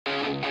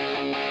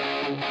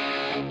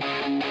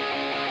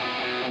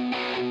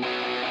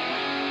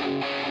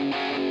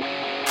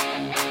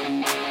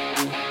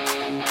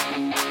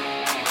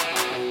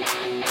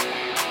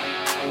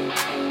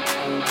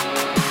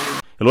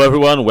Hello,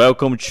 everyone.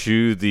 Welcome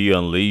to the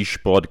Unleash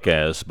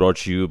podcast brought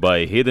to you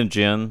by Hidden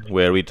Gen,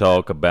 where we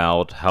talk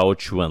about how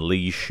to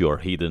unleash your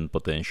hidden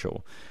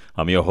potential.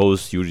 I'm your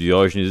host, Yuri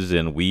Diogenes,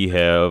 and we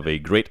have a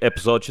great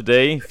episode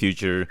today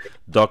feature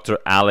Dr.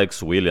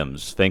 Alex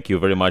Williams. Thank you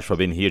very much for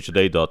being here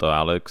today, Dr.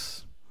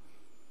 Alex.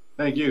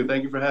 Thank you.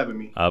 Thank you for having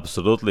me.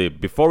 Absolutely.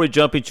 Before we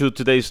jump into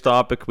today's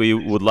topic, we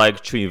would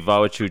like to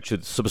invite you to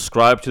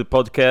subscribe to the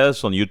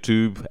podcast on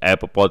YouTube,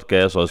 Apple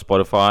Podcasts, or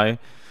Spotify.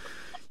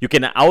 You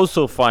can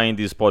also find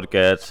this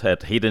podcast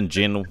at Hidden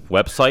Gin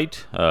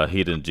website,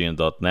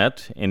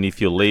 hiddengin.net. And if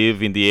you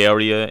live in the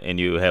area and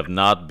you have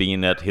not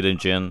been at Hidden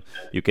Gin,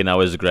 you can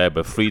always grab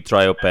a free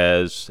trial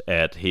pass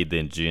at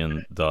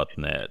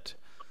hiddengin.net.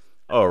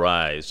 All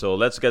right, so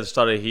let's get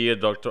started here,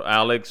 Dr.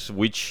 Alex,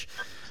 which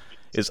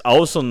is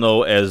also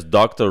known as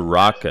Dr.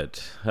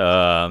 Rocket.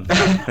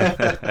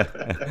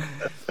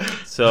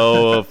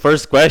 So,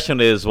 first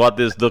question is, what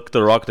does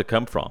Dr. Rocket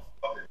come from?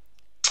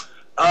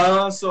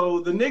 So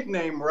the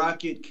nickname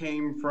Rocket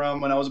came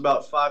from when I was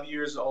about 5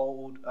 years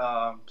old,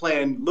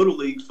 playing Little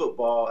League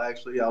football.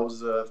 Actually, I was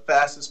the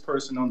fastest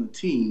person on the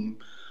team,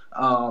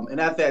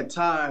 and at that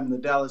time, the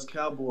Dallas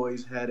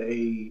Cowboys had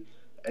a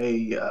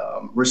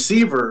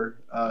receiver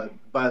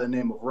by the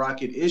name of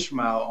Rocket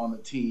Ishmael on the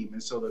team,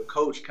 and so the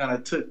coach kind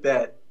of took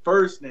that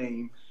first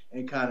name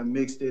and kind of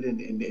mixed it and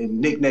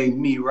nicknamed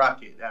me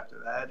Rocket.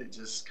 After that, it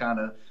just kind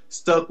of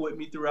stuck with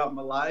me throughout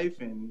my life,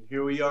 and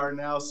here we are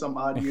now, some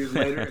odd years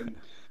later, and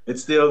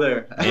it's still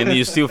there. And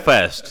you still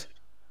fast.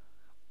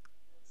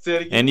 Say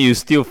it And again. you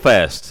still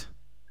fast.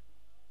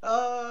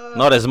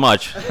 Not Uh, as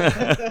much.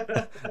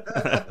 I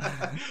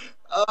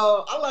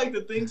like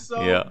to think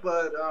so, Yeah,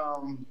 but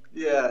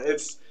yeah,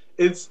 it's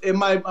it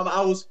might.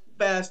 I was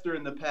faster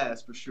in the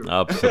past for sure.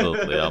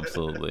 absolutely,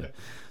 absolutely.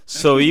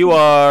 So you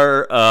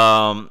work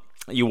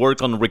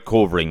on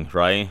recovering,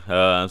 right?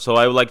 So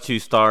I would like to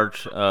start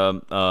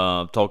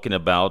talking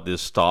about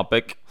this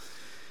topic.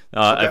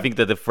 I Okay. think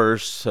that the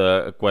first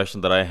question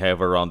that I have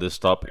around this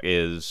topic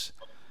is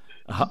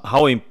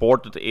how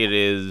important it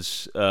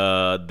is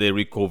the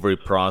recovery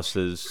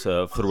process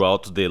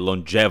throughout the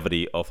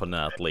longevity of an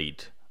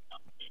athlete.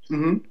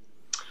 hmm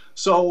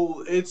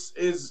So it's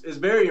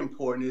very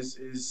important.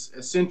 It's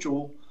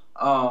essential.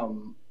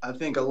 I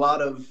think a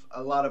lot of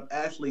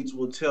athletes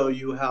will tell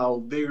you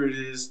how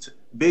vigorous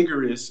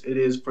it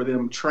is for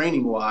them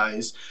training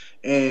wise,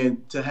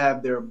 and to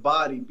have their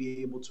body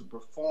be able to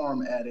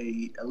perform at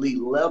a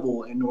elite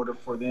level in order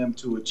for them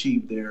to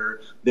achieve their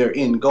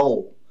end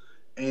goal.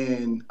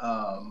 And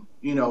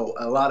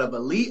a lot of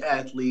elite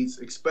athletes,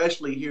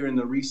 especially here in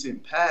the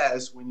recent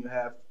past, when you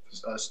have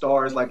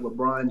stars like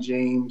LeBron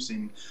James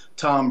and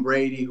Tom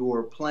Brady, who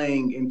are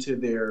playing into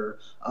their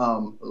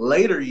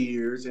later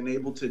years and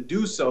able to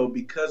do so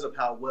because of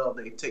how well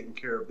they've taken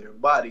care of their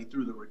body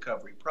through the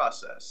recovery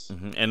process.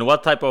 And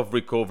what type of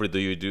recovery do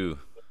you do?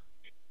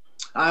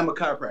 I'm a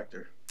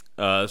chiropractor.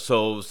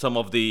 So some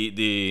of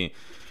the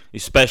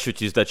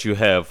specialties that you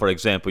have, for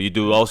example, you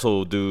do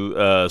also do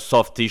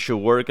soft tissue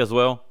work as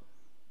well.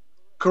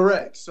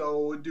 Correct. So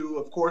we do,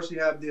 of course, you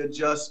have the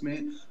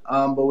adjustment,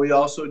 but we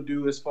also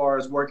do as far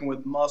as working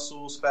with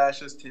muscles,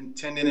 fascias,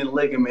 tendon, and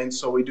ligaments.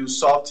 So we do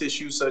soft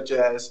tissue such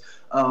as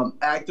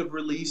active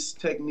release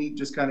technique,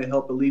 just kind of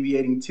help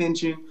alleviating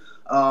tension.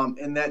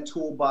 In that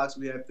toolbox,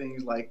 we have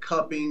things like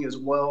cupping as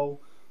well,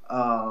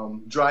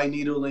 dry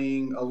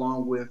needling,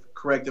 along with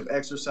corrective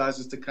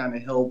exercises to kind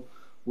of help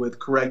with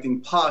correcting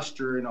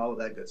posture and all of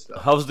that good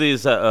stuff. How's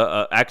this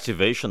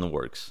activation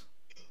works?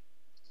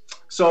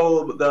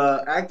 So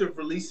the active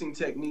releasing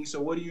technique.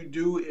 So what you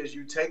do is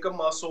you take a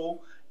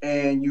muscle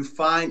and you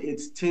find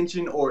its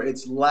tension or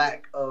its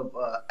lack of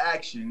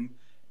action,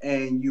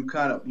 and you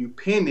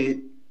pin it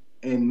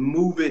and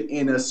move it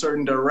in a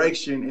certain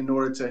direction in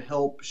order to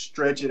help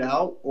stretch it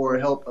out or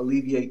help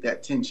alleviate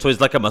that So tension. it's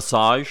like a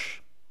massage.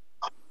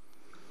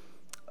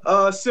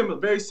 Similar,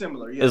 very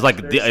similar. It's Yes,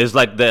 like very it's similar.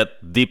 like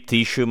that deep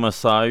tissue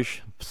massage,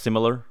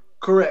 similar.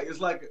 Correct. It's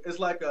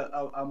like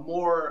a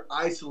more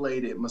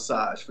isolated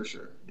massage for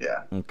sure.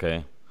 Yeah.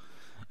 Okay.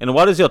 And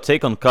what is your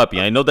take on cupping?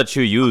 I know that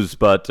you use,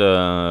 but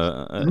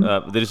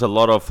there is a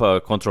lot of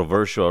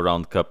controversial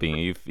around cupping.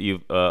 If you,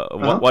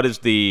 Uh-huh. what is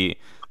the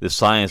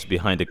science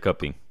behind the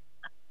cupping?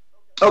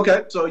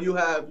 Okay, so you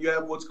have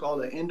what's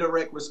called an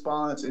indirect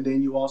response, and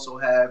then you also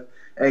have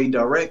a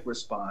direct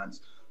response.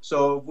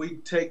 So if we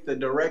take the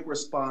direct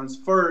response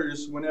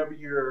first, whenever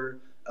you're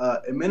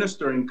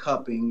administering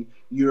cupping,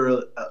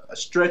 you're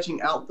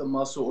stretching out the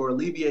muscle or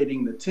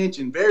alleviating the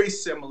tension, very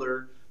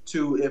similar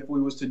to if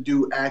we was to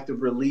do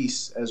active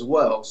release as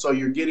well. So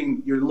you're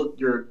getting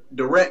your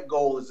direct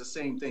goal is the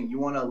same thing. You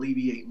want to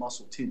alleviate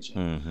muscle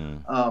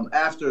tension. Hmm.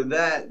 After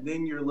that,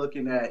 then you're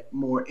looking at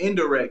more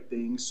indirect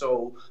things.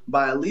 So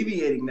by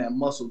alleviating that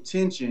muscle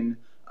tension,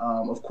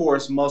 of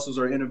course, muscles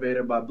are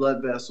innervated by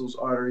blood vessels,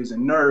 arteries,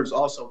 and nerves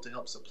also to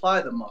help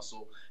supply the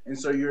muscle. And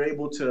so you're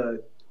able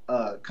to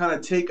kind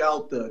of take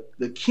out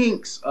the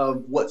kinks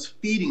of what's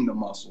feeding the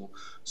muscle.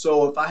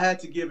 So if I had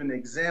to give an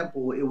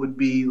example, it would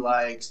be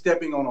like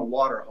stepping on a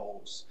water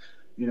hose.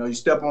 You know, you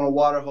step on a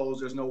water hose,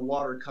 there's no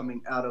water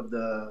coming out of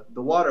the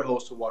water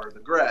hose to water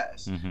the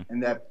grass. Mm-hmm.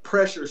 And that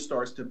pressure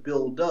starts to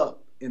build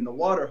up in the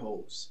water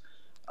hose.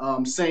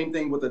 Same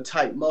thing with a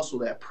tight muscle.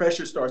 That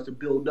pressure starts to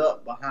build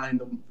up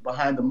behind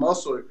the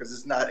muscle because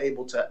it's not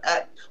able to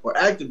act or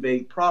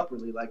activate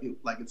properly like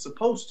it's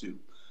supposed to.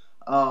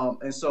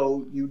 And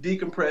so you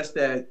decompress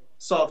that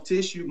soft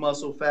tissue,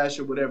 muscle,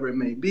 fascia, whatever it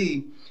may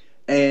be,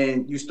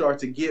 and you start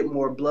to get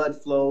more blood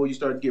flow. You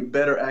start to get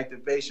better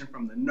activation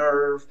from the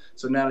nerve.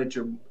 So now that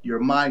your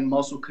mind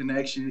muscle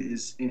connection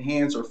is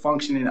enhanced or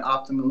functioning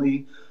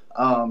optimally,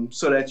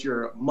 so that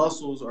your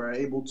muscles are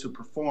able to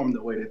perform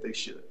the way that they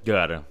should.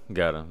 Got it.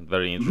 Got it.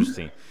 Very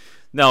interesting.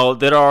 Now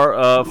there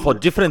are for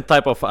different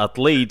type of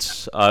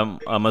athletes.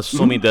 I'm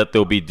assuming that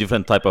there will be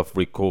different type of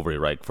recovery,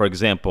 right? For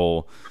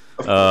example,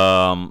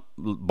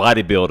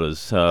 bodybuilders,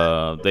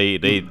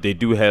 they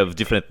do have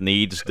different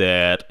needs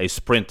that a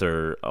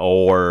sprinter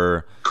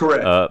or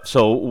Correct.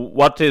 so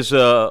what is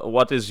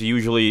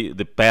usually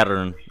the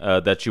pattern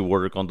that you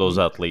work on those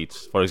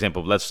athletes? For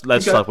example, let's Okay.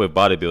 start with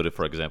bodybuilding,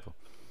 for example.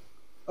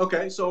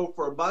 Okay, so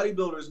for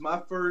bodybuilders,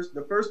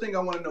 the first thing I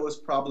want to know is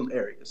problem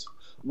areas.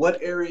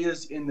 What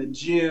areas in the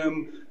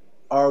gym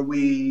are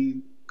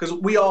we? Because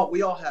we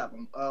all have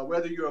them.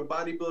 Whether you're a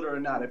bodybuilder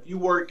or not, if you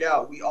work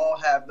out, we all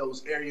have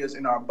those areas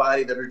in our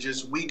body that are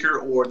just weaker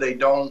or they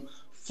don't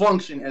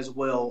function as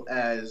well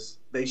as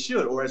they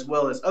should or as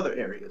well as other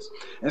areas.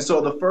 And so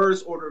the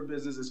first order of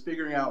business is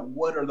figuring out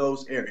what are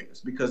those areas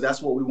because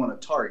that's what we want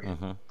to target.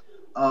 Mm-hmm.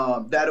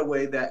 That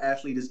way that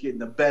athlete is getting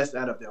the best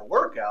out of their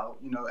workout.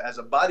 You know, as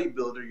a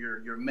bodybuilder,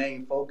 your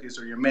main focus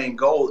or your main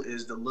goal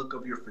is the look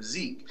of your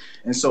physique.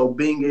 And so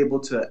being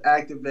able to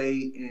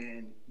activate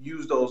and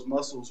use those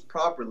muscles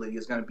properly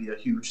is going to be a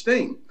huge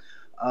thing.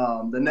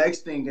 The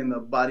next thing in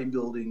the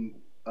bodybuilding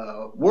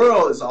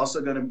world is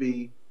also going to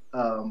be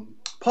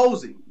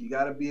posing. You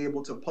got to be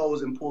able to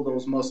pose and pull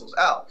those muscles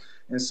out.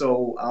 And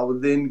so I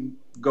would then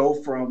go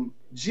from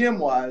gym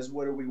wise,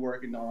 what are we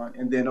working on?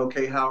 And then,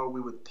 okay, how are we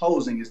with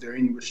posing? Is there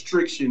any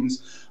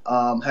restrictions?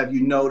 Have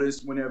you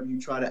noticed whenever you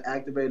try to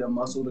activate a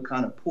muscle to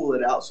kind of pull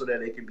it out so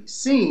that it can be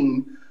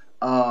seen?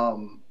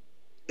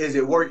 Is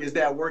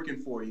that working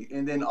for you?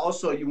 And then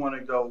also you want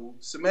to go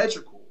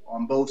symmetrical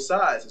on both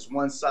sides. Is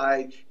one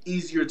side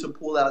easier to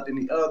pull out than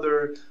the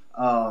other?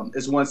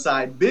 Is one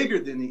side bigger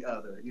than the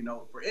other, you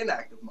know, for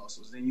inactive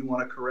muscles? Then you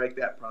want to correct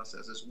that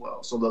process as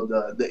well. So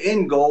the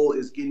end goal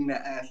is getting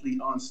that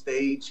athlete on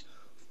stage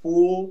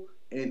full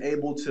and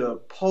able to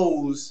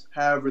pose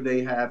however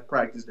they have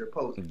practiced their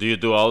posing. Do you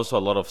do also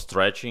a lot of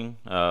stretching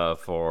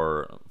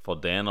for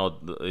Dan, or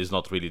is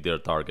not really their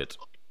target?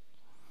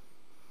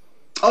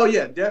 Oh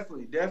yeah,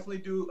 definitely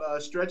do.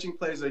 Stretching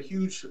plays a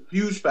huge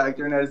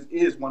factor, and that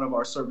is one of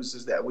our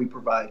services that we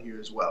provide here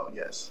as well.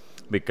 Yes.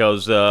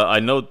 Because I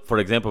know, for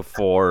example,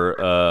 for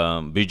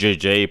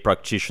BJJ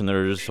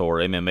practitioners or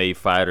MMA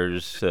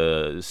fighters,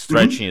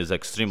 stretching is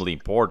extremely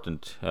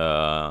important.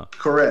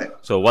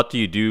 Correct. So, what do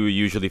you do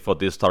usually for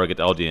this target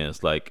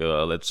audience? Like,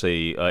 let's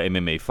say, a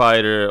MMA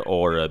fighter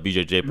or a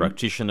BJJ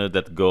practitioner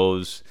that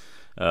goes.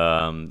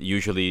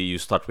 Usually, you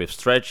start with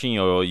stretching,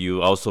 or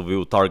you also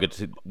will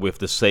target it with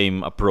the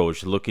same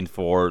approach, looking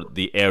for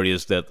the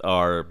areas that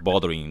are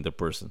bothering the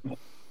person.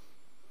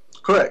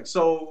 Correct.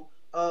 So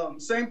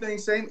same thing,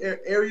 same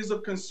areas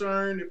of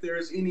concern. If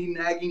there's any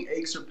nagging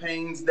aches or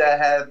pains that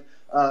have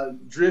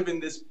driven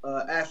this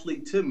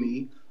athlete to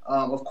me,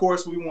 of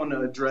course we want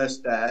to address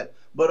that.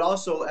 But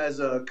also as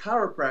a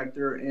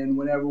chiropractor, and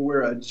whenever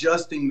we're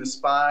adjusting the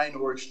spine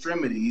or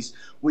extremities,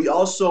 we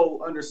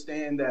also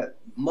understand that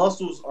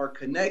muscles are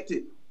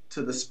connected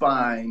to the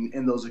spine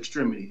and those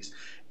extremities.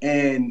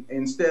 And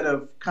instead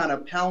of kind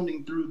of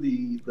pounding through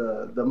the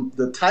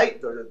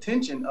tight or the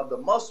tension of the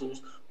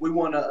muscles, we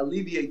want to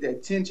alleviate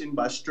that tension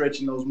by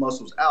stretching those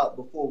muscles out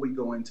before we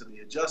go into the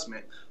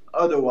adjustment.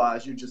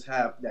 Otherwise, you just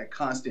have that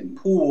constant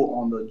pull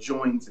on the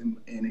joints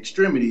and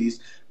extremities,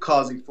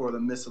 causing for the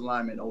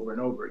misalignment over and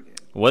over again.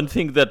 One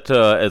thing that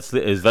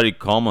is very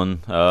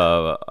common,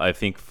 I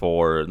think,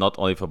 for not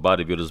only for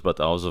bodybuilders but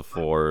also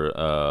for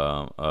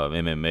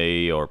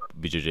MMA or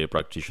BJJ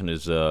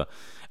practitioners,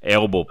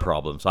 elbow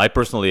problems. I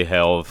personally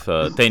have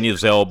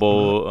tennis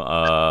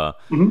elbow.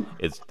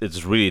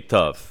 It's really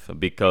tough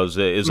because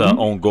it's an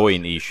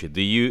ongoing issue.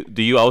 Do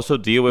you also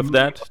deal with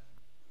that?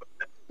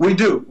 We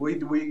do.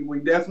 We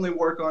definitely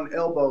work on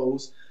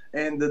elbows,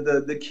 and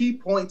the key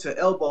point to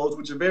elbows,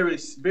 which are very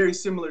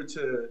similar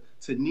to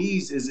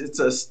knees, is it's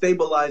a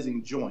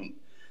stabilizing joint.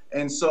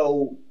 And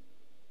so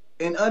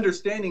in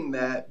understanding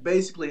that,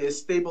 basically it's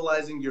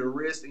stabilizing your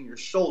wrist and your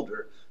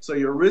shoulder. So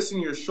your wrist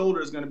and your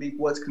shoulder is going to be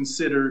what's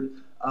considered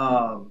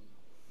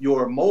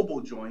your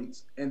mobile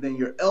joints, and then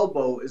your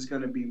elbow is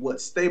going to be what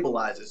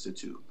stabilizes the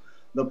two.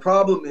 The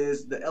problem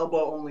is the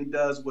elbow only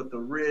does what the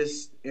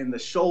wrist and the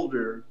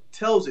shoulder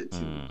tells it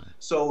to.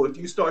 So if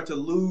you start to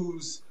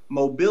lose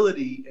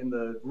mobility in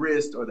the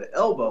wrist or the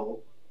elbow,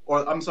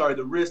 or I'm sorry,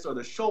 the wrist or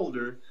the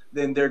shoulder,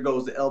 then there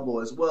goes the elbow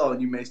as well,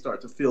 and you may start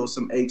to feel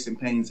some aches and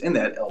pains in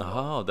that elbow.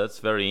 Oh, that's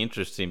very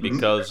interesting Hmm.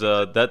 because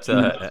that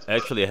Hmm.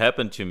 actually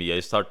happened to me. I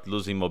started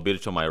losing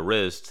mobility on my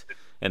wrist,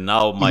 and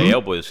now my Hmm.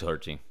 elbow is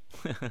hurting.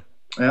 Yeah,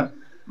 yeah,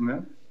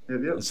 yeah,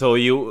 yeah. So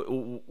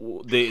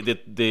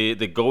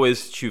the goal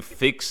is to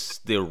fix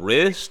the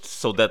wrist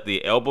so that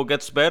the elbow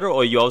gets better,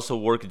 or you also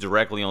work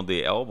directly on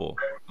the elbow.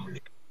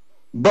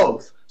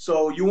 Both.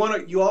 So you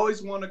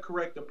always want to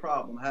correct the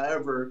problem.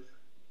 However,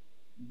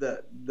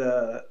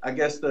 the I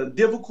guess the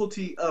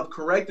difficulty of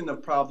correcting the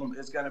problem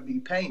is going to be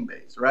pain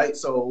based, right?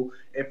 So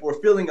if we're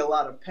feeling a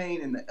lot of pain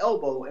in the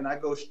elbow and I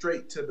go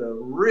straight to the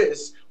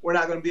wrist, we're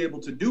not going to be able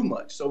to do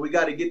much. So we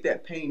got to get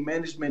that pain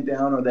management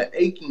down or that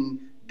aching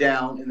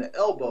down in the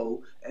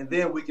elbow, and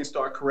then we can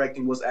start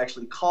correcting what's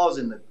actually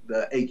causing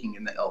the aching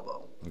in the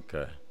elbow.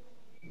 Okay,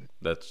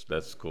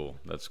 that's cool.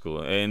 That's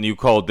cool. And you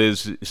call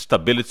this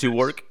stability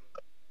work?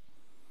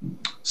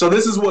 So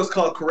this is what's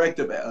called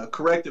corrective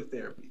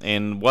therapy.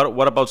 And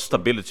what about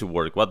stability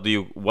work? What do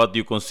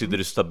you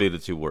consider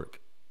stability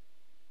work?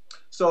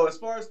 So as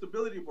far as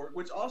stability work,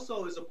 which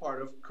also is a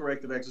part of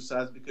corrective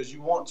exercise, because you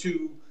want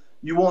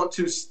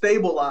to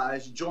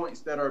stabilize joints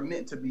that are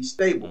meant to be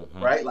stable,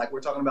 Hmm. right? Like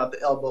we're talking about the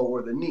elbow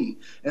or the knee.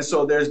 And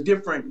so there's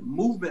different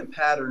movement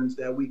patterns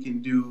that we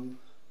can do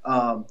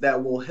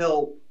that will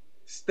help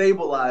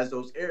stabilize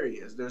those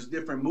areas. There's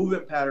different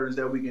movement patterns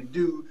that we can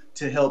do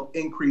to help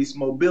increase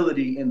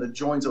mobility in the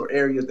joints or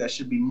areas that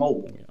should be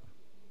mobile.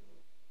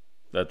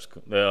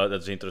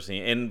 That's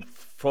interesting. And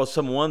for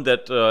someone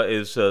that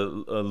is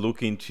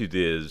looking to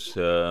this,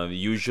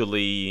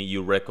 usually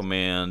you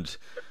recommend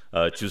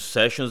 2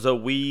 sessions a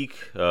week,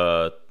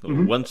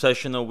 Mhm. 1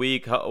 session a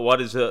week.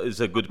 What is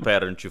a good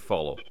pattern to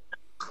follow?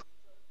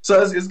 So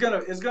it's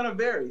gonna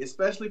vary,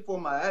 especially for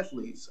my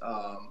athletes.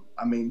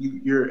 I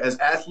mean, you're as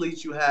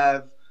athletes, you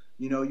have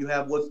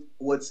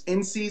what's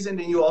in season,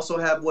 and you also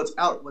have what's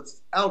out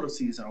of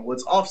season or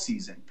what's off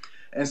season.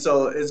 And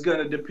so it's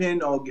gonna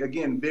depend on,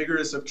 again,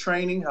 vigorous of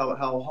training,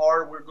 how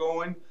hard we're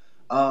going.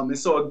 And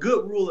so a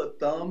good rule of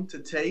thumb to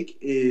take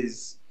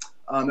is,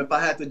 if I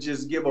had to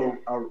just give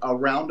a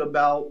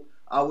roundabout,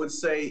 I would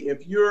say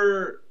if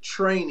you're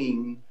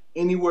training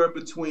anywhere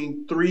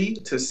between 3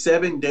 to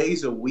 7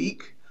 days a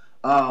week,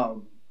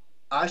 um,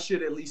 I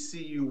should at least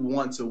see you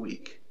once a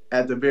week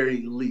at the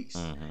very least.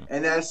 Hmm.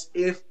 And that's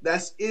if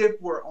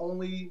we're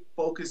only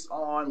focused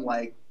on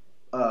like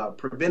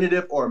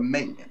preventative or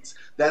maintenance.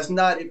 That's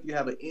not if you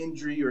have an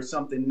injury or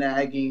something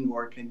nagging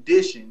or a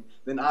condition.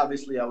 Then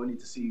obviously I would need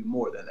to see you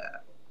more than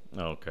that.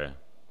 Okay,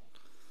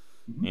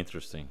 Mhm.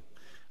 interesting.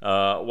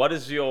 What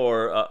is your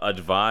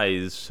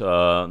advice,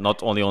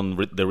 not only on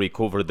the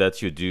recovery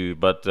that you do,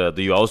 but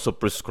do you also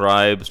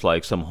prescribe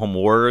like some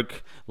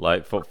homework,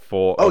 like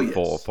Oh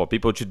yes. for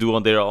people to do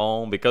on their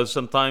own? Because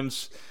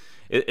sometimes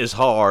it's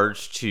hard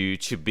to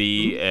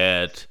be Mhm.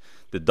 at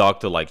the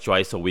doctor like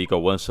twice a week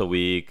or once a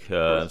week.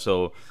 Correct.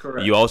 So you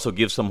Correct. also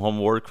give some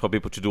homework for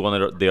people to do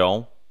on their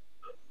own.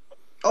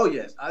 Oh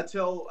yes, I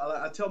tell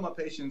my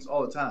patients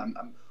all the time.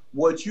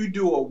 What you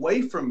do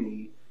away from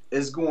me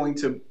is going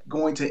to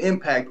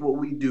impact what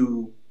we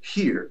do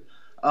here,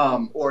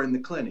 or in the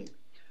clinic.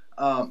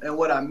 And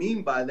what I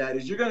mean by that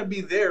is you're going to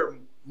be there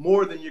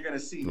more than you're going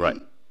to see Right.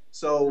 me.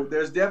 So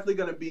there's definitely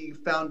going to be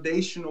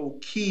foundational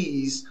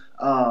keys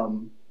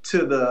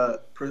to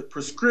the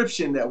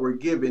prescription that we're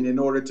given in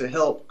order to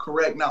help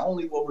correct not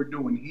only what we're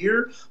doing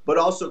here, but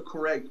also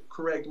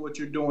correct what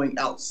you're doing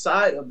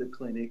outside of the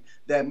clinic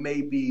that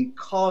may be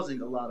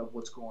causing a lot of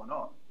what's going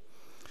on.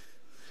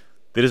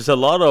 There is a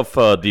lot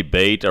of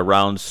debate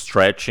around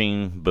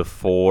stretching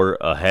before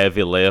a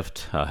heavy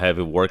lift, a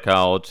heavy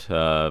workout.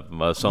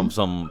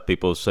 Some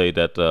people say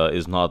that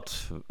is not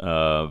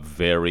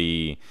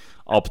very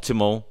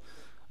optimal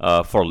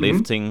for Mm-hmm.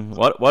 lifting.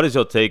 What is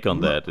your take on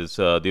that?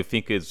 Do you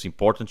think it's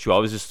important to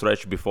always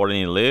stretch before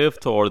any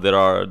lift, or there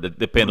are that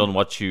depend on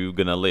what you're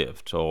gonna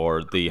lift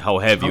or the how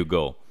heavy you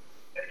go?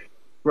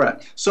 Right.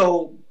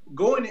 So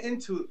going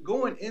into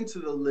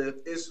the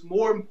lift, it's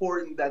more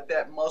important that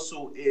that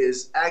muscle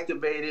is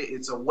activated.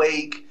 It's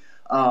awake.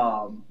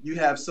 You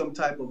have some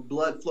type of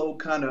blood flow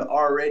kind of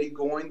already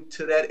going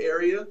to that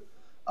area,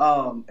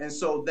 and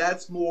so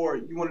that's more.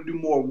 You want to do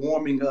more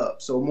warming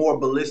up, so more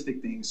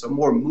ballistic things, so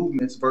more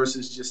movements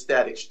versus just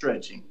static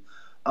stretching.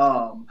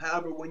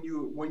 However, when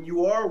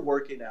you are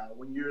working out,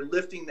 when you're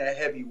lifting that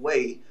heavy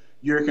weight,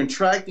 you're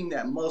contracting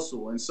that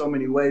muscle in so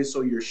many ways,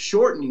 so you're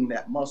shortening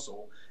that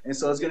muscle, and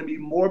so it's going to be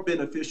more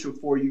beneficial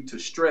for you to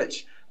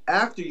stretch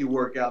after you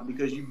work out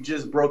because you've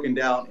just broken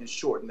down and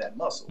shortened that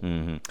muscle.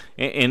 Hmm.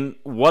 And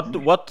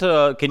what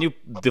can you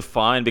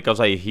define? Because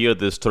I hear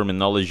this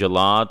terminology a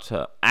lot.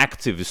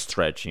 Active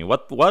stretching.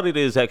 What it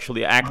is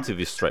actually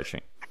active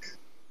stretching?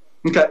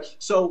 Okay,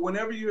 so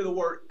whenever you hear the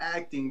word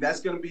acting, that's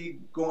going to be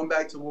going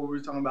back to what we were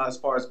talking about as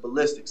far as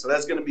ballistic. So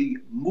that's going to be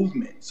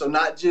movement. So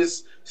not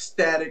just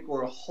static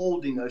or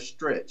holding a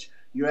stretch.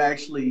 You're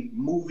actually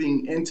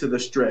moving into the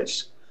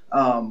stretch.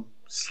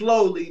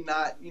 slowly,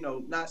 not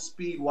not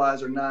speed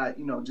wise or not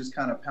just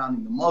kind of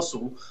pounding the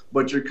muscle,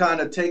 but you're kind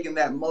of taking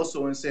that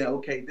muscle and saying,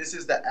 okay, this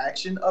is the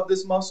action of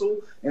this muscle,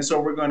 and so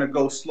we're going to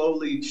go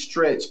slowly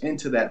stretch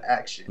into that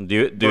action.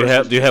 Do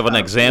you have an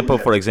example?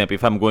 For example,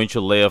 if I'm going to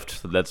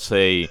lift, let's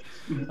say,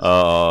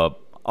 uh,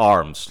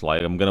 arms,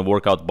 like I'm gonna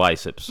work out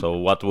biceps. So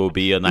what will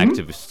be an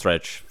active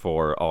stretch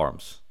for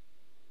arms?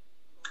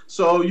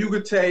 So you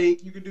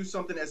could do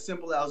something as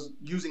simple as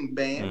using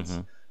bands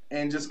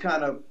and just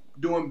kind of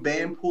doing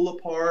band pull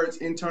aparts,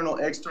 internal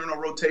external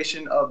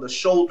rotation of the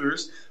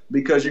shoulders,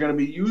 because you're going to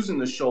be using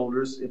the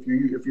shoulders if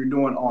you're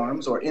doing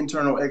arms, or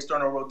internal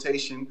external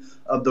rotation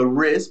of the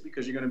wrist,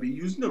 because you're going to be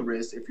using the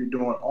wrist if you're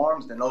doing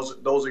arms. Then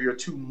those are your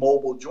two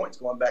mobile joints,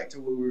 going back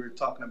to what we were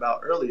talking about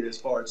earlier as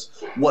far as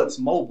what's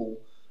mobile,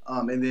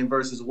 and then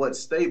versus what's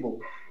stable.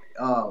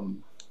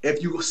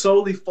 If you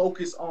solely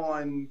focus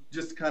on,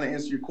 just to kind of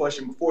answer your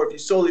question before, if you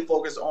solely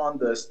focus on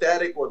the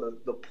static or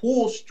the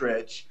pull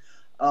stretch,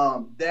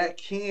 that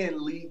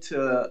can lead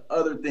to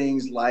other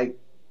things like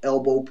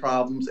elbow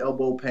problems,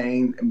 elbow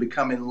pain, and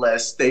becoming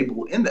less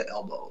stable in the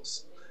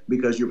elbows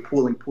because you're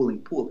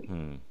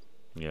pulling.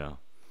 Yeah.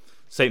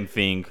 Same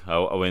thing.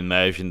 I would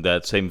imagine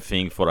that same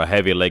thing for a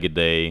heavy legged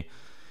day.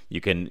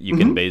 You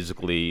can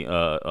basically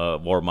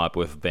warm up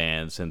with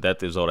bands, and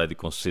that is already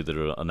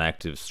considered an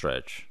active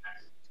stretch.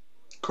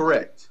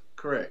 Correct.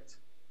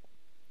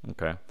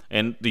 Okay.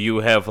 And do you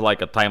have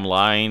like a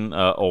timeline,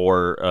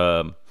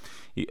 or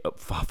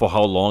for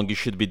how long you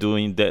should be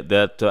doing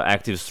that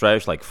active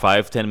stretch, like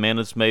 5-10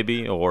 minutes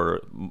maybe,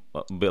 or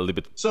a little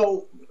bit?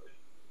 So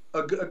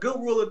a good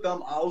rule of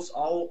thumb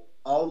I'll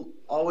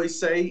always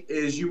say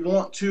is, you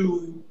want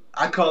to,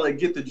 I call it,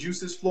 get the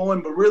juices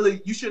flowing, but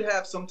really you should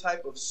have some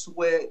type of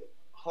sweat,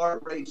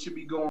 heart rate should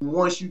be going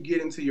once you get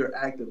into your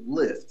active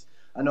lift.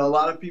 I know a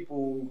lot of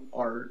people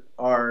are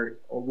or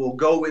will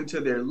go into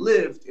their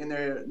lift and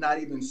they're not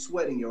even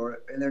sweating,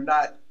 and they're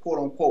not quote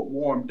unquote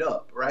warmed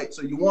up, right?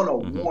 So you want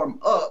to warm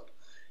up,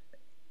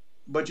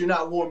 but you're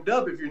not warmed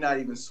up if you're not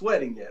even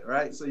sweating yet,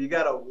 right? So you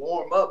got to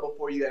warm up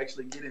before you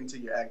actually get into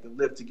your active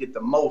lift to get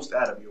the most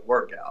out of your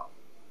workout.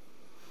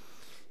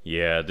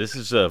 Yeah, this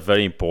is a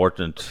very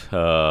important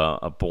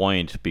a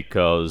point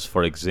because,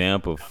 for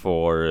example,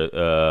 for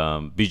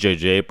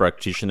BJJ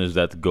practitioners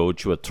that go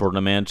to a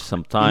tournament,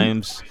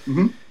 sometimes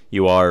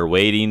you are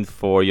waiting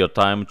for your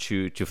time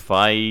to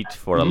fight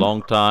for a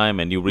long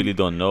time, and you really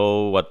don't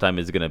know what time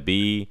it's gonna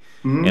be.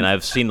 And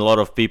I've seen a lot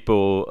of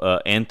people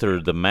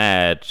enter the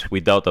mat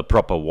without a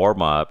proper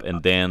warm up,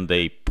 and then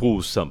they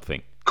pull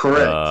something.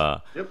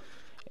 Correct. Yep.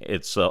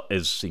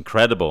 It's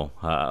incredible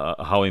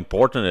how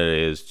important it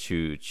is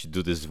to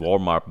do this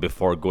warm up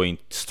before going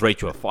straight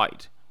to a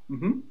fight.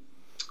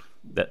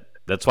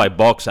 That's why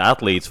box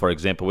athletes, for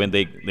example, when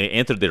they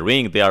enter the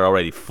ring, they are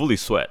already fully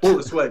sweat.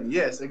 Fully sweating,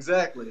 yes,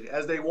 exactly.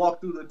 As they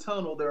walk through the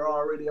tunnel, they're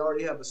already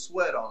have a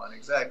sweat on,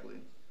 exactly.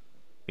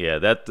 Yeah,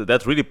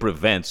 that really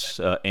prevents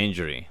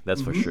injury.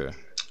 That's for sure.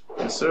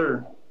 Yes,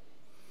 sir.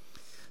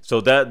 So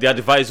that the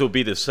advice will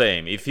be the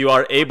same. If you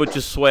are able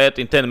to sweat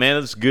in 10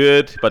 minutes,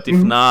 good. But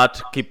if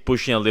not, keep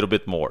pushing a little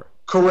bit more.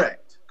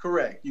 Correct.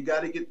 You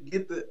got to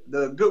get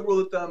the good rule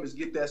of thumb is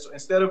get that. So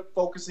instead of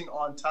focusing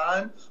on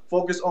time,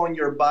 focus on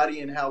your body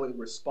and how it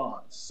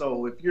responds.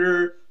 So if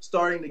you're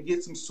starting to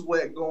get some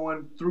sweat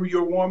going through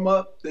your warm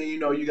up, then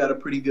you got a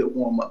pretty good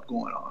warm up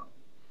going on.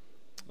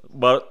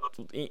 But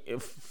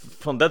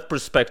from that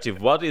perspective,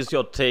 what is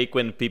your take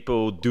when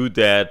people do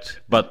that,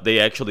 but they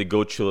actually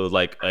go to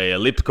like a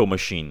elliptical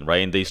machine, right?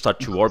 And they start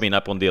to warming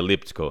up on the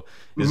elliptical.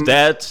 Is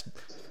that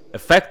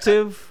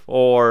effective,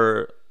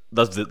 or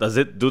does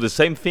it do the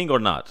same thing or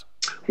not?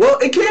 Well,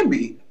 it can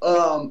be.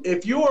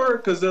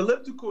 Because the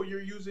elliptical,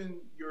 you're using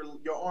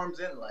your arms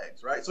and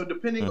legs, right? So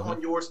depending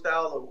on your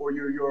style or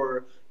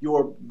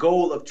your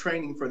goal of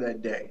training for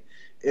that day,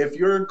 if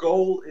your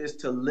goal is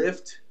to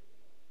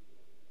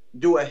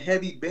do a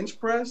heavy bench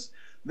press,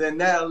 then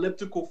that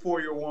elliptical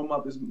for your warm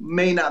up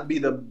may not be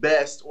the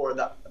best or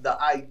the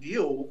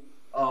ideal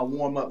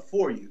warm up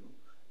for you.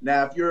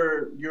 Now, if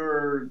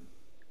your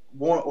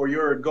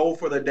goal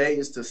for the day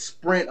is to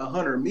sprint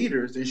 100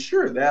 meters, then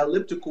sure, that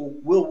elliptical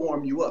will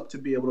warm you up to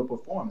be able to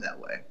perform that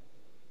way.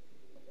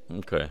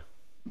 Okay.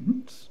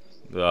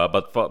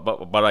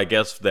 But I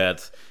guess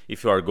that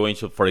if you are going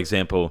to, for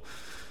example,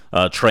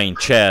 train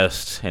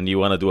chest and you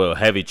want to do a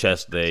heavy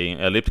chest day,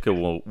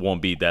 elliptical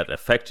won't be that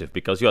effective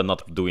because you are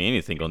not doing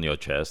anything on your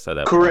chest at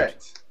that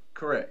point.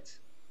 Correct.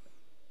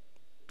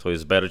 So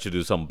it's better to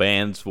do some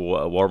bands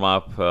warm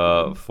up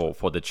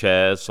for the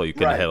chest, so you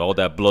can have all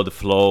that blood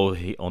flow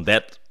on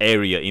that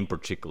area in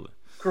particular.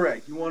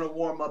 Correct. You want to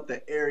warm up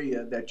the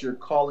area that you're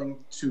calling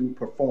to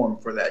perform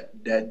for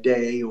that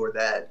day or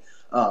that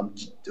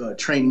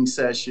training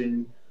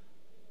session.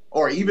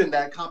 or even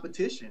that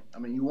competition. I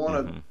mean, you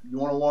want to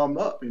warm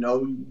up.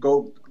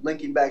 Go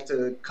linking back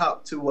to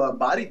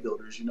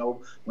bodybuilders.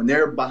 When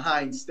they're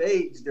behind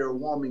stage, they're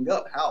warming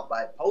up. How?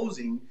 By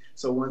posing.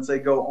 So once they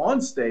go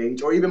on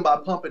stage, or even by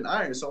pumping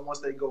iron. So once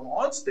they go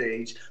on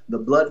stage, the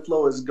blood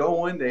flow is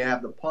going. They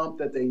have the pump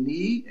that they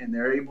need, and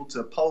they're able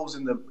to pose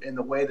in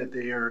the way that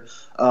they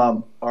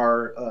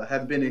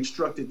have been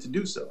instructed to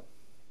do so.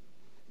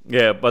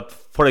 Yeah, but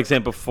for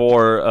example,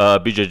 for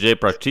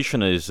BJJ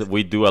practitioners,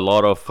 we do a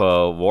lot of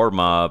warm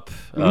up,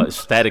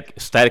 static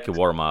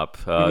warm up,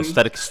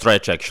 static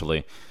stretch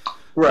actually,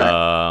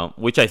 right?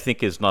 Which I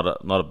think is not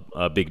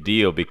a big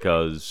deal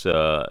because we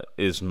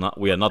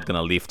are not going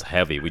to lift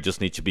heavy. We just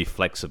need to be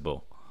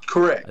flexible.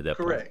 Correct. Correct.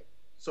 Point.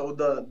 So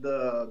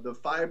the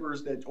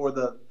fibers that or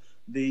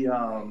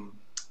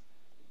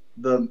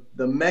the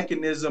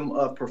mechanism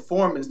of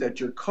performance that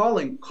you're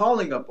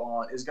calling up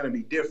on is going to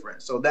be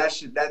different. So that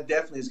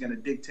definitely is going to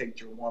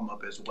dictate your warm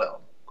up as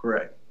well.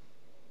 Correct.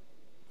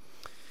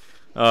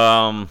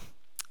 Do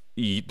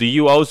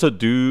you also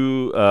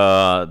do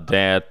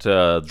that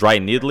dry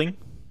needling?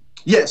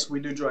 Yes, we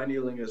do dry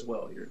needling as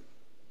well here.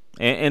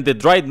 And the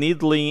dry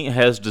needling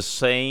has the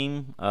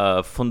same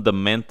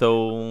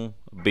fundamental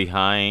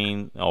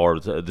behind, or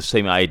the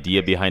same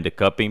idea behind the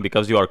cupping,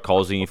 because you are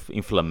causing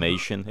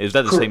inflammation. Is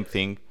that the same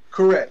thing?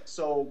 Correct.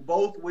 So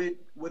both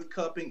with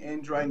cupping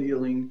and dry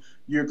needling,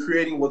 you're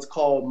creating what's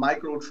called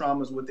micro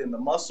traumas within the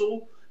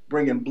muscle,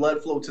 bringing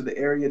blood flow to the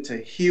area to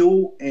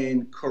heal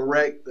and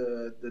correct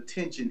the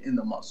tension in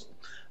the muscle.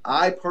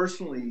 I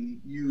personally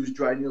use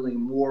dry needling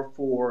more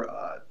for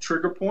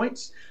trigger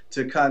points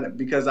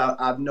because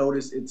I've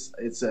noticed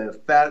it's a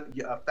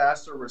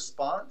faster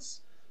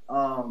response.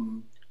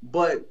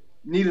 But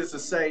needless to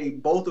say,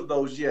 both of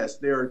those, yes,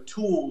 there are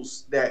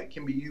tools that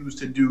can be used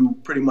to do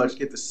pretty much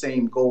get the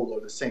same goal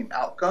or the same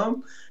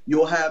outcome.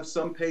 You'll have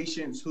some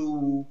patients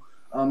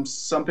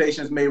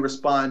may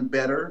respond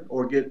better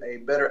or get a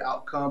better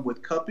outcome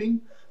with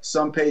cupping.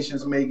 Some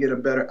patients may get a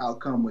better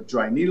outcome with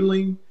dry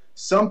needling.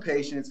 Some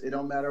patients, it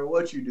don't matter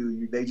what you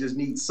do, they just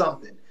need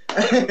something.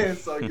 And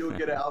so you'll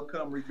get an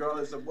outcome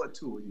regardless of what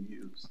tool you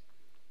use.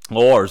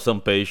 Or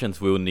some patients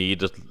will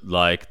need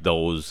like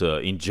those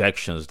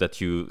injections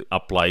that you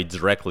apply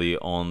directly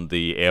on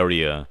the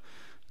area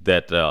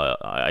that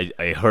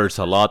I heard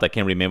a lot. I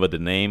can't remember the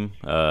name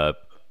of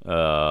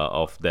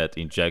that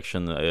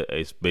injection.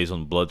 It's based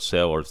on blood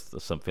cell or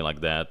something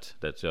like that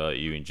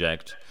you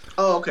inject.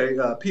 Oh, okay.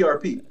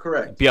 PRP,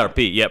 correct.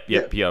 PRP, yep,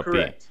 PRP.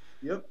 Correct.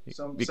 Yep.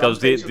 Because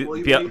the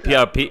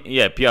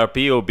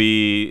PRP will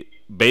be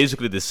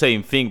basically the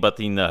same thing, but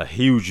in a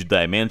huge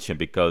dimension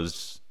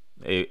because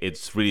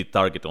it's really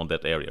target on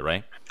that area,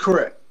 right?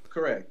 Correct.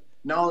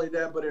 Not only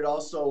that, but it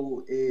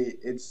also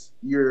it's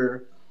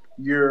you're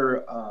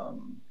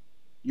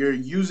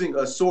using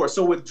a source.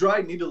 So with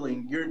dry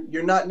needling,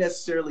 you're not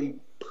necessarily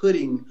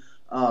putting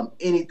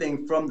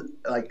anything from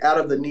out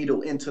of the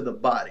needle into the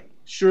body.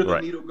 Sure,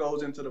 the needle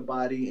goes into the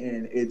body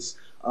and it's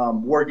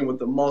working with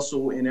the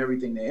muscle and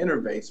everything that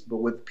innervates. But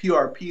with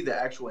PRP, the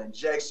actual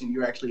injection,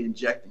 you're actually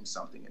injecting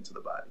something into the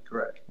body.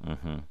 Correct.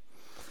 Mm-hmm.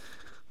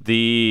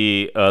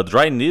 The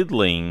dry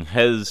needling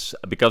has,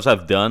 because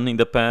I've done in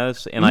the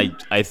past, and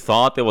I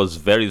thought it was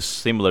very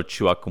similar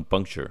to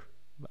acupuncture.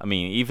 I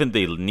mean, even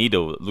the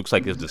needle looks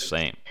like it's the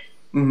same.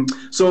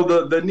 Mm-hmm. So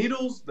the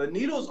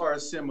needles are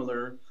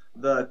similar.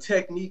 The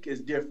technique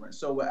is different.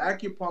 So with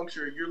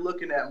acupuncture, you're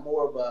looking at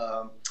more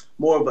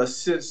of a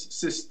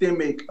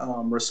systemic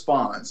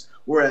response,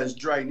 whereas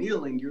dry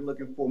needling, you're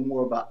looking for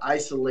more of an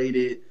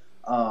isolated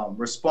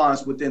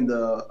response within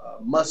the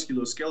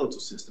musculoskeletal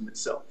system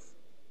itself.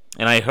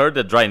 And I heard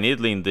that dry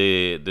needling,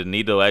 the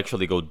needle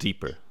actually go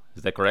deeper.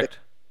 Is that correct?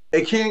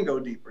 It can go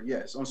deeper,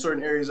 yes. On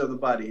certain areas of the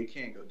body, it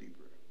can go deeper.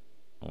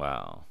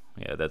 Wow.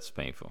 Yeah, that's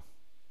painful.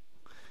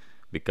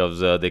 Because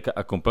the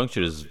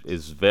acupuncture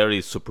is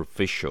very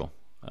superficial.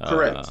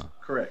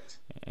 Correct.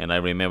 And I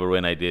remember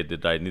when I did the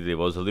dry needling, it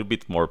was a little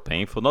bit more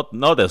painful.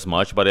 Not as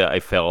much, but I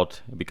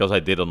felt, because I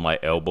did on my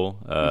elbow.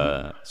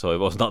 So it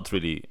was not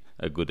really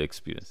a good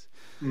experience.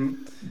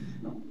 And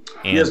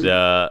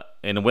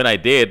and when I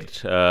did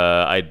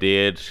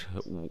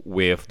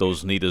with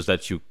those needles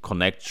that you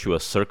connect to a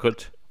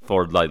circuit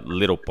for like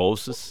little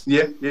pulses.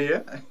 Yeah.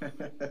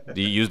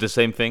 Do you use the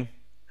same thing?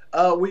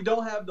 We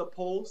don't have the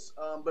pulse,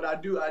 but I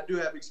do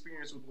have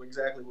experience with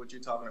exactly what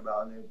you're talking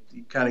about, and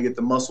you kind of get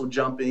the muscle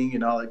jumping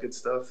and all that good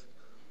stuff.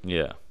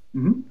 Yeah.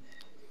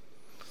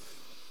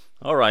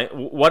 All right.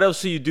 What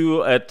else do you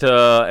do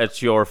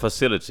at your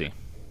facility?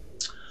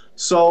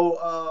 So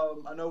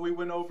I know we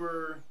went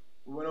over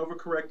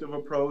corrective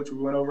approach. We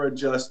went over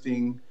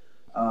adjusting.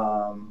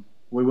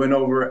 We went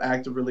over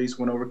active release.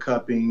 Went over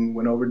cupping.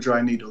 Went over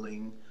dry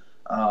needling.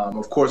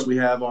 Of course, we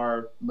have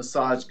our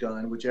massage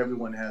gun, which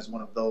everyone has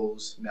one of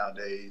those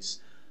nowadays.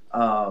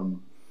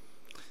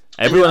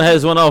 Everyone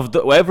has one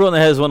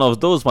of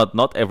those, but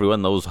not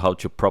everyone knows how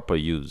to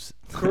properly use.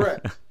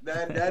 Correct.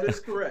 That is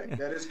correct.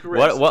 That is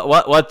correct.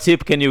 What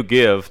tip can you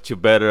give to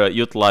better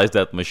utilize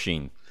that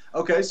machine?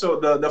 Okay, so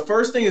the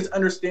first thing is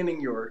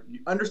understanding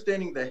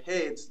the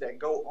heads that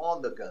go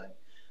on the gun.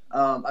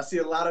 I see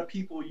a lot of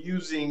people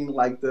using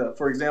like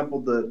for example,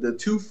 the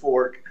two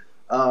fork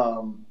I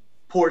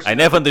portion of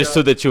never the gun.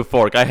 understood the two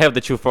fork. I have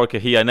the two fork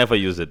here. I never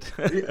use it.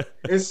 Yeah,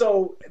 and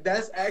so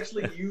that's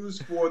actually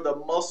used for the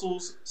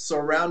muscles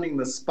surrounding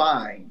the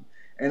spine.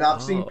 And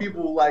I've seen Oh.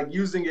 people like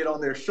using it on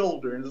their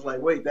shoulder, and it's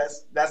like, wait,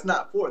 that's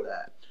not for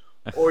that.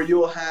 Or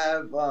you'll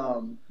have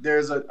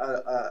there's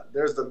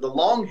the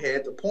long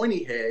head, the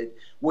pointy head,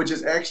 which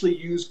is actually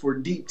used for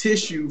deep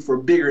tissue for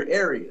bigger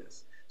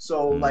areas.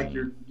 So like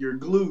Mm, your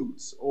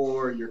glutes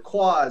or your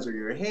quads or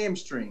your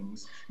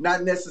hamstrings,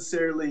 not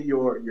necessarily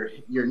your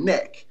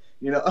neck,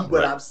 you know. But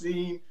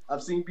right.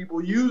 I've seen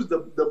people use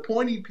the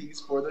pointy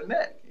piece for the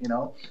neck, you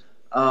know.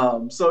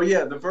 So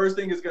yeah, the first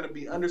thing is going to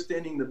be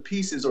understanding the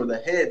pieces or the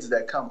heads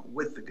that come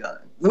with the gun.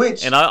 And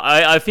Which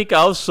I think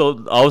also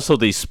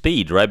the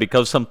speed, right?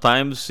 Because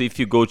sometimes if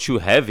you go too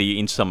heavy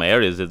in some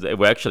areas, it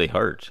will actually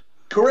hurt.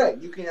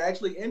 correct, you can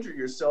actually injure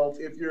yourself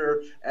if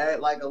you're at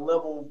like a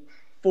level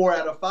 4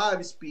 out of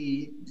 5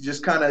 speed,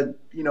 just kind of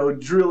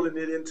drilling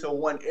it into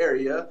one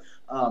area.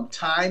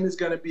 Time is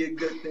going to be a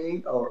good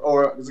thing,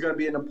 or it's going to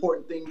be an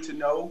important thing to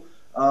know.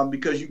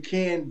 Because you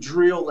can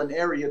drill an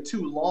area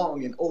too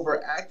long and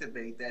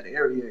overactivate that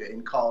area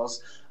and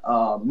cause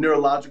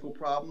neurological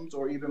problems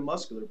or even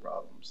muscular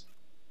problems.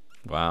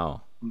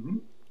 Wow. Hmm.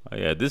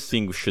 Yeah, this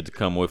thing should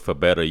come with a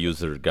better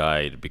user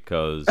guide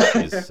because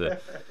it's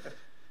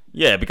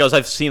yeah, because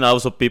I've seen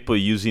also people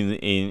using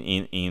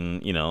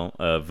in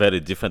very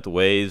different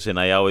ways, and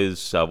I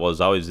was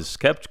always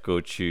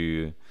skeptical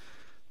to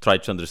try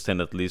to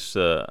understand at least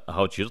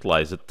how to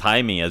utilize it.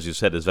 Timing, as you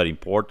said, is very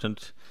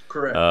important.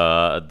 Correct.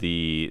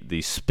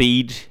 The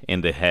speed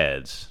and the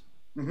heads,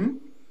 Hmm.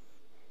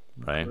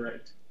 right?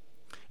 Correct.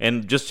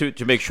 And just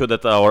to make sure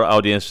that our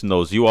audience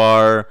knows,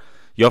 your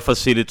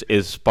facility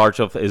is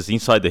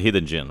inside the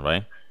Hidden Gym,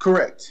 right?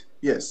 Correct.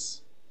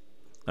 Yes.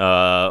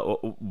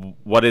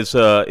 What is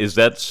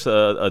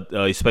that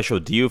a special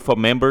deal for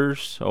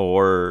members,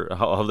 or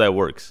how that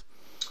works?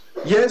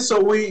 Yeah. So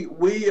we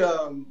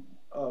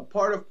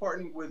part of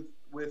partnering with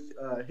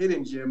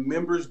Hidden Gym,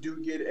 members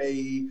do get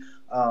a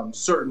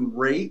certain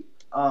rate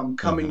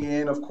coming Hmm.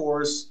 in. Of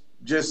course,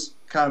 just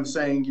kind of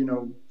saying,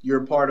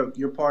 you're part of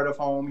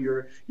home,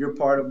 you're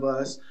part of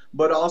us.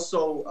 But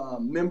also,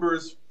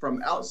 members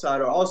from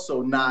outside are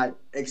also not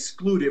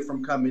excluded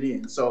from coming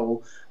in.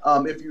 So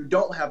if you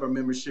don't have a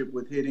membership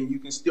with Hidden, you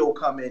can still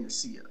come in and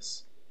see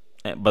us.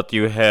 But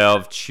you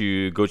have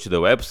to go to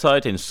the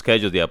website and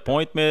schedule the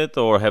appointment,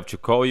 or have to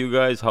call you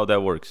guys. How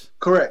that works?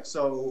 Correct.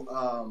 So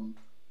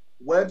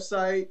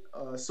website,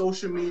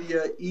 social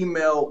media,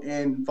 email,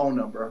 and phone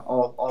number.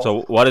 All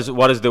So what is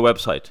the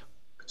website?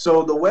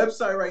 So the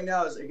website right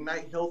now is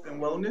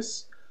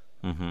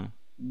ignitehealthandwellness.com. Hmm.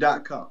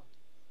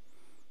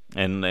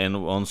 And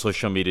on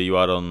social media, you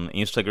are on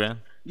Instagram.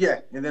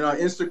 Yeah, and then on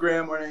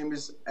Instagram, our name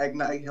is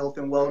Ignite Health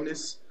and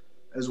Wellness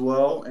as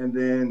well. And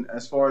then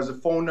as far as the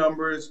phone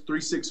number, it's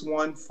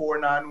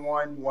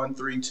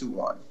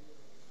 361-491-1321.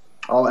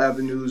 All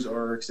avenues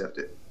are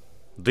accepted.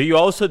 Do you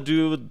also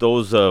do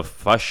those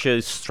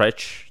fascia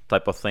stretch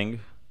type of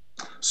thing?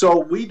 So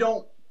we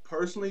don't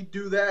personally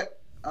do that,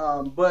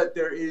 but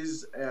there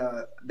is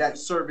that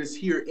service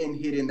here in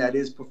Hidden that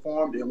is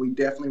performed, and we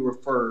definitely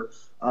refer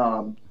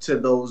to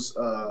those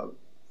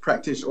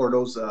practitioners or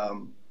those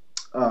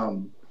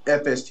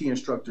FST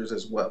instructors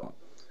as well,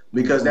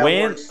 because that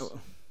When works.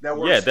 That Yeah,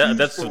 works huge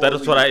that's for that what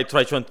is we what do. I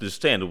try to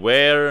understand.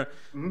 Where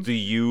Hmm. do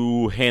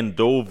you hand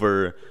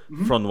over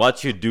Hmm. from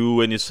what you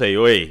do and you say,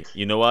 "Hey,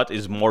 you know what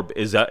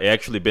is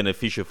actually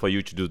beneficial for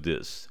you to do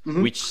this"?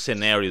 Hmm. Which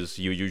scenarios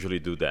you usually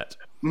do that?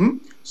 Hmm.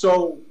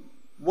 So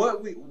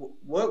what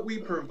we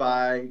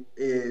provide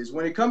is,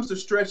 when it comes to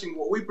stretching,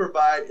 what we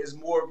provide is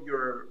more of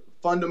your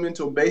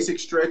fundamental basic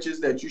stretches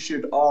that you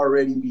should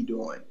already be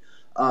doing.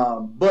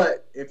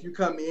 But if you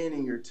come in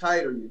and you're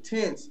tight or you're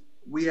tense,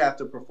 we have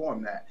to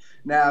perform that.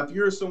 Now, if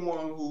you're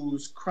someone who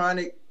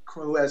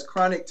has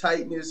chronic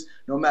tightness,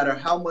 no matter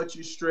how much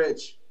you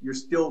stretch, you're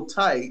still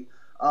tight.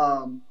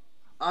 Um,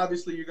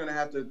 Obviously, you're going to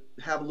have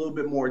a little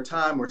bit more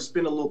time, or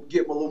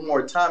get a little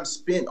more time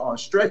spent on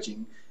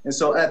stretching. And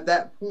so at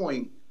that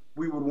point,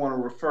 we would want to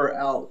refer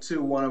out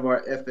to one of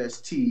our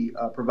FST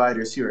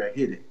providers here at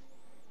Hidden.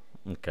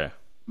 Okay,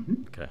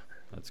 Mhm. okay,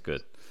 that's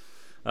good.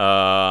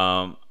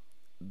 Um,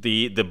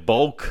 the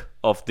bulk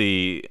of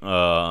the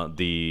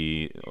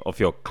of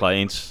your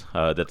clients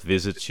that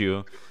visit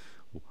you,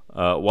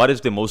 what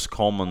is the most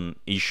common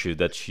issue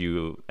that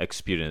you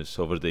experience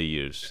over the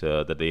years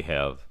that they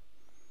have?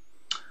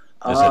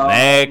 Is it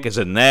neck? Um, Is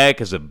it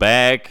neck? Is it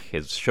back?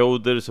 Is it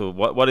shoulders? Or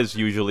what is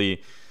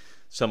usually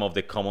some of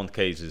the common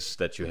cases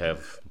that you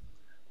have?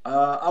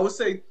 I would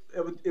say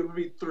it would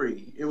be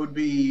three. It would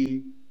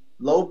be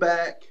low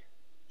back,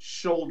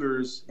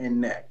 shoulders,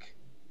 and neck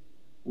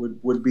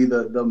would be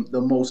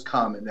the most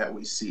common that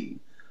we see.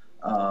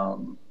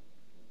 Um,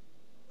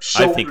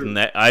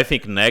 shoulder. I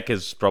think neck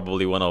is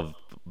probably one of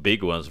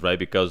big ones, right?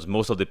 Because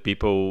most of the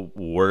people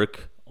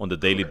work on the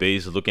daily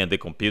basis, looking at the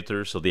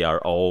computer, so they are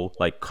all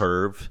like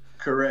curved.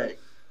 Correct.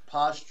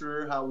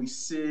 Posture, how we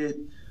sit,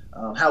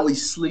 how we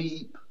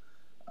sleep,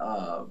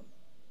 uh,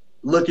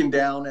 looking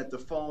down at the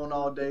phone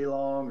all day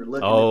long, or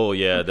looking Oh at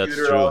yeah, the that's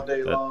computer true. all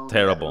day That long.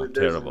 terrible,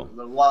 There's terrible.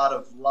 a lot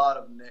of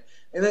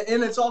and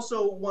it's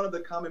also one of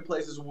the common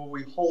places where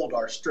we hold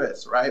our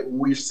stress, right? When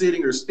we're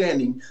sitting or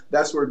standing,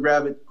 that's where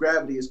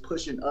gravity is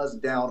pushing us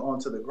down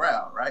onto the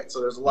ground, right? So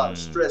there's a lot of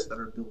stress that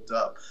are built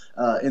up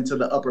into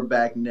the upper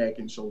back, neck,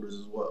 and shoulders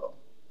as well.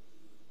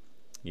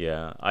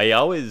 Yeah, I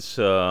always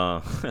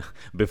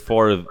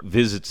before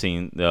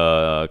visiting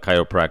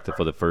chiropractor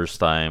for the first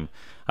time,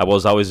 I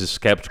was always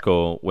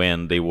skeptical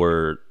when they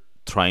were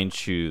trying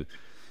to,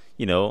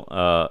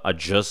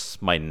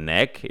 adjust my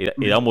neck.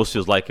 It almost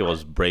feels like it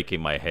was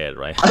breaking my head,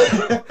 right?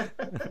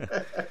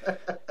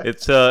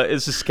 It's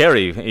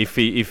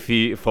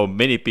scary for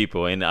many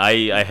people, and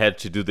I had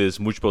to do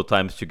this multiple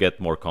times to get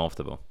more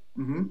comfortable.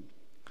 Hmm.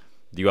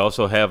 Do you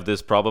also have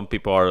this problem?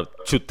 People are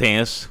too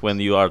tense when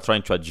you are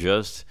trying to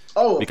adjust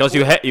Oh, of because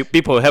course.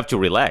 people have to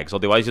relax,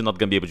 otherwise you're not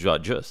going to be able to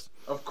adjust.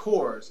 Of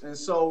course. And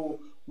so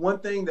one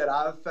thing that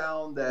I've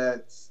found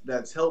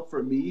that's helped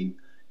for me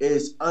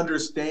is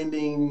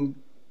understanding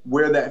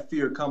where that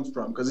fear comes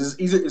from. Because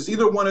it's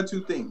either one or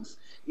two things.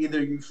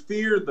 Either you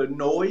fear the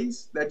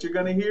noise that you're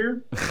gonna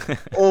hear,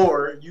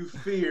 or you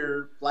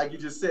fear, like you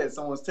just said,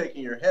 someone's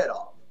taking your head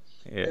off.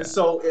 Yeah. And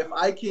so if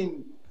I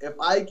can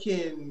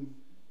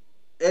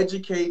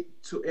educate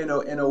in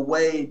a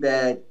way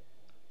that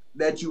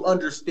you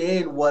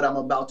understand what I'm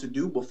about to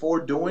do before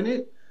doing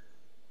it,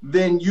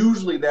 then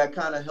usually that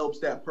kind of helps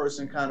that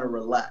person kind of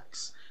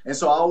relax. And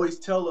so I always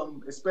tell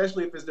them,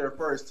 especially if it's their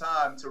first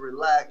time, to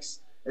relax.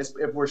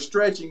 If we're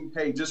stretching,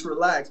 hey, just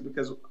relax,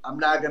 because I'm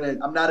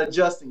not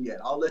adjusting yet.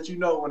 I'll let you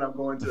know when I'm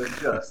going to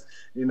adjust.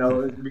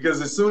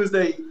 Because as soon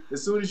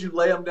as you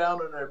lay them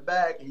down on their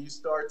back and you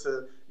start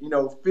to,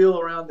 feel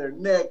around their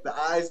neck, the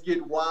eyes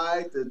get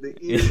wide, the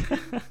ears,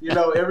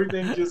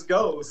 everything just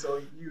goes.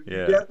 So you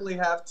definitely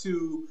have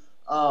to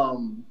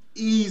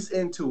ease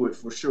into it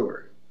for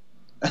sure.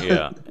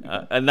 Yeah.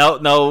 And now,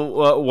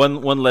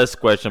 one last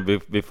question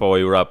before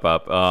we wrap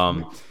up.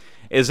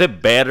 Is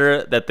it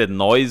better that the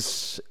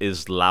noise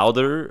is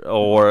louder,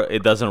 or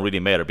it doesn't really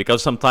matter?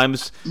 Because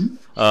sometimes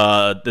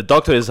the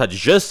doctor is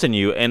adjusting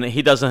you, and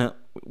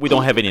we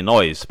don't have any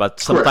noise, but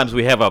sometimes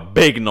we have a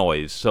big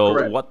noise. So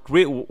Correct.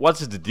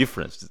 what's the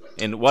difference,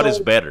 and what is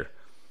So better?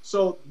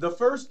 So the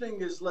first thing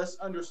is, let's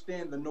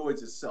understand the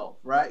noise itself,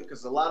 right?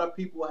 Because a lot of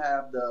people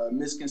have the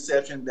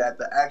misconception that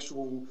the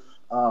actual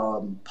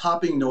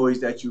popping noise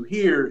that you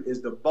hear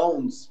is the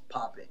bones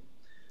popping.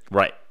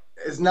 Right.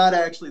 It's not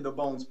actually the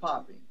bones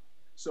popping.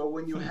 So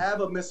when you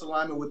have a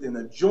misalignment within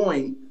a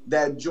joint,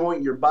 that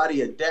joint, your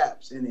body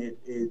adapts, and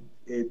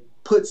it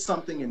puts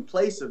something in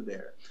place of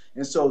there.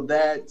 And so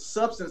that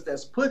substance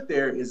that's put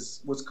there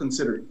is what's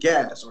considered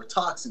gas or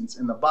toxins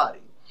in the body.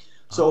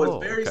 So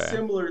it's very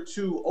similar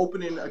to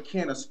opening a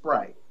can of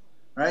Sprite,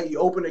 right? You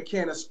open a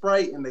can of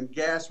Sprite and the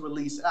gas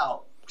release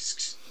out,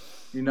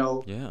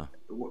 Yeah.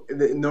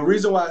 And the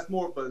reason why it's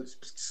more of a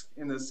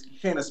in this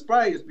can of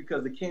Sprite is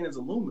because the can is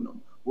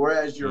aluminum,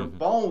 whereas your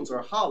bones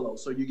are hollow,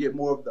 so you get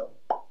more of the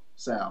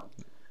sound.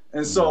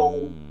 And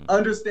so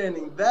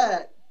understanding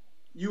that,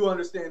 you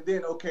understand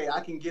then, okay,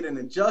 I can get an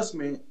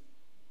adjustment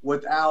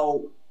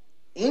without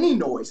any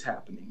noise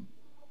happening.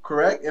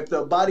 Correct? If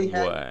the body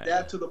had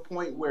that to the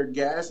point where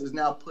gas is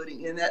now put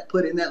in that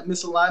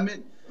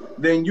misalignment,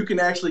 then you can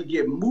actually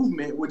get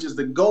movement, which is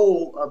the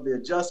goal of the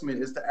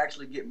adjustment, is to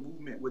actually get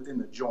movement within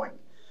the joint.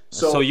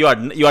 So you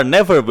are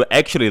never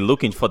actually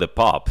looking for the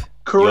pop.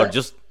 Correct. You are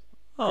just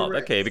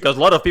okay. Because a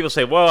lot of people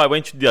say, "Well, I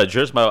went to the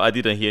adjustment, I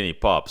didn't hear any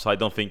pop, so I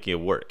don't think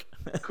it'll work."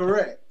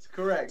 Correct.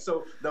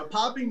 So the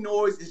popping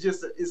noise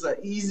is an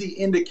easy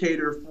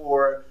indicator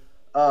for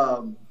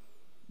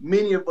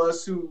many of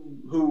us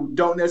who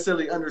don't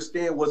necessarily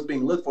understand what's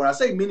being looked for. And I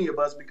say many of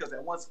us because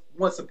at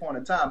once upon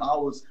a time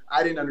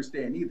I didn't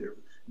understand either.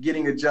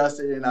 Getting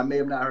adjusted, and I may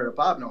have not heard a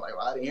pop, and I'm like,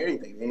 well, I didn't hear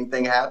anything. Did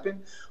anything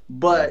happen?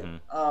 But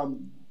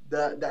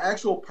the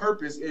actual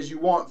purpose is you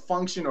want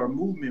function or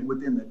movement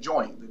within the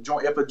joint.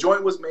 If a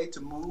joint was made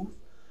to move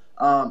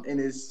and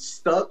is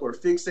stuck or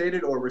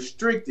fixated or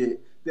restricted,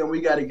 then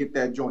we got to get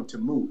that joint to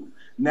move.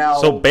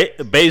 Now, so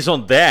based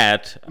on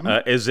that,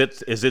 is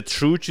it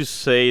true to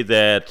say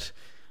that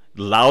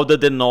louder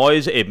the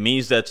noise, it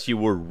means that you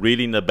were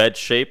really in a bad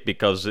shape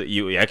because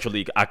you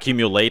actually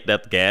accumulate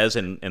that gas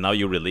and now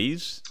you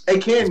release?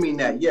 It can mean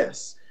that,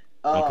 yes.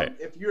 Okay.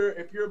 If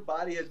your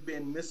body has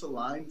been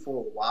misaligned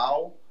for a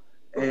while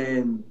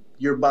and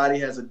your body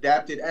has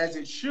adapted as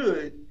it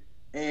should,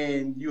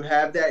 and you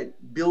have that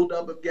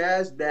buildup of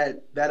gas,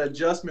 that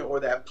adjustment or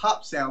that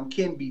pop sound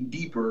can be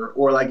deeper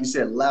or, like you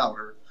said,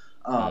 louder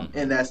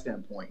in that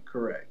standpoint.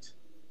 Correct.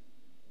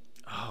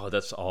 Oh,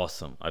 that's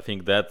awesome. I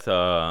think that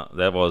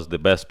was the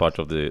best part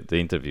of the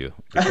interview,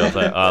 because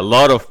a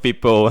lot of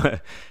people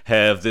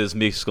have this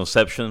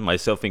misconception,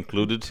 myself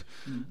included.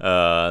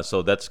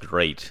 So that's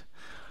great.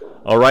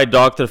 All right,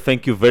 doctor.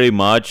 Thank you very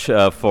much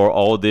for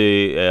all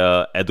the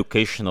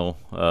educational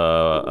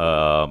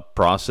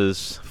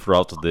process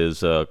throughout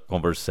this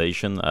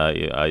conversation.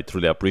 I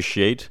truly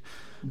appreciate.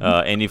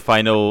 Any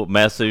final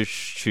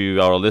message to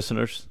our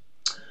listeners?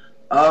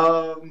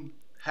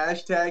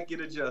 Hashtag get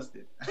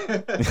adjusted.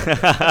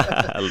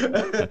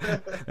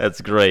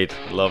 That's great.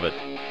 Love it.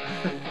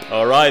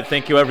 All right.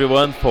 Thank you,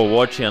 everyone, for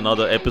watching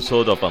another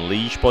episode of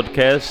Unleash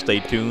Podcast. Stay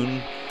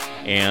tuned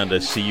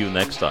and see you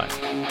next time.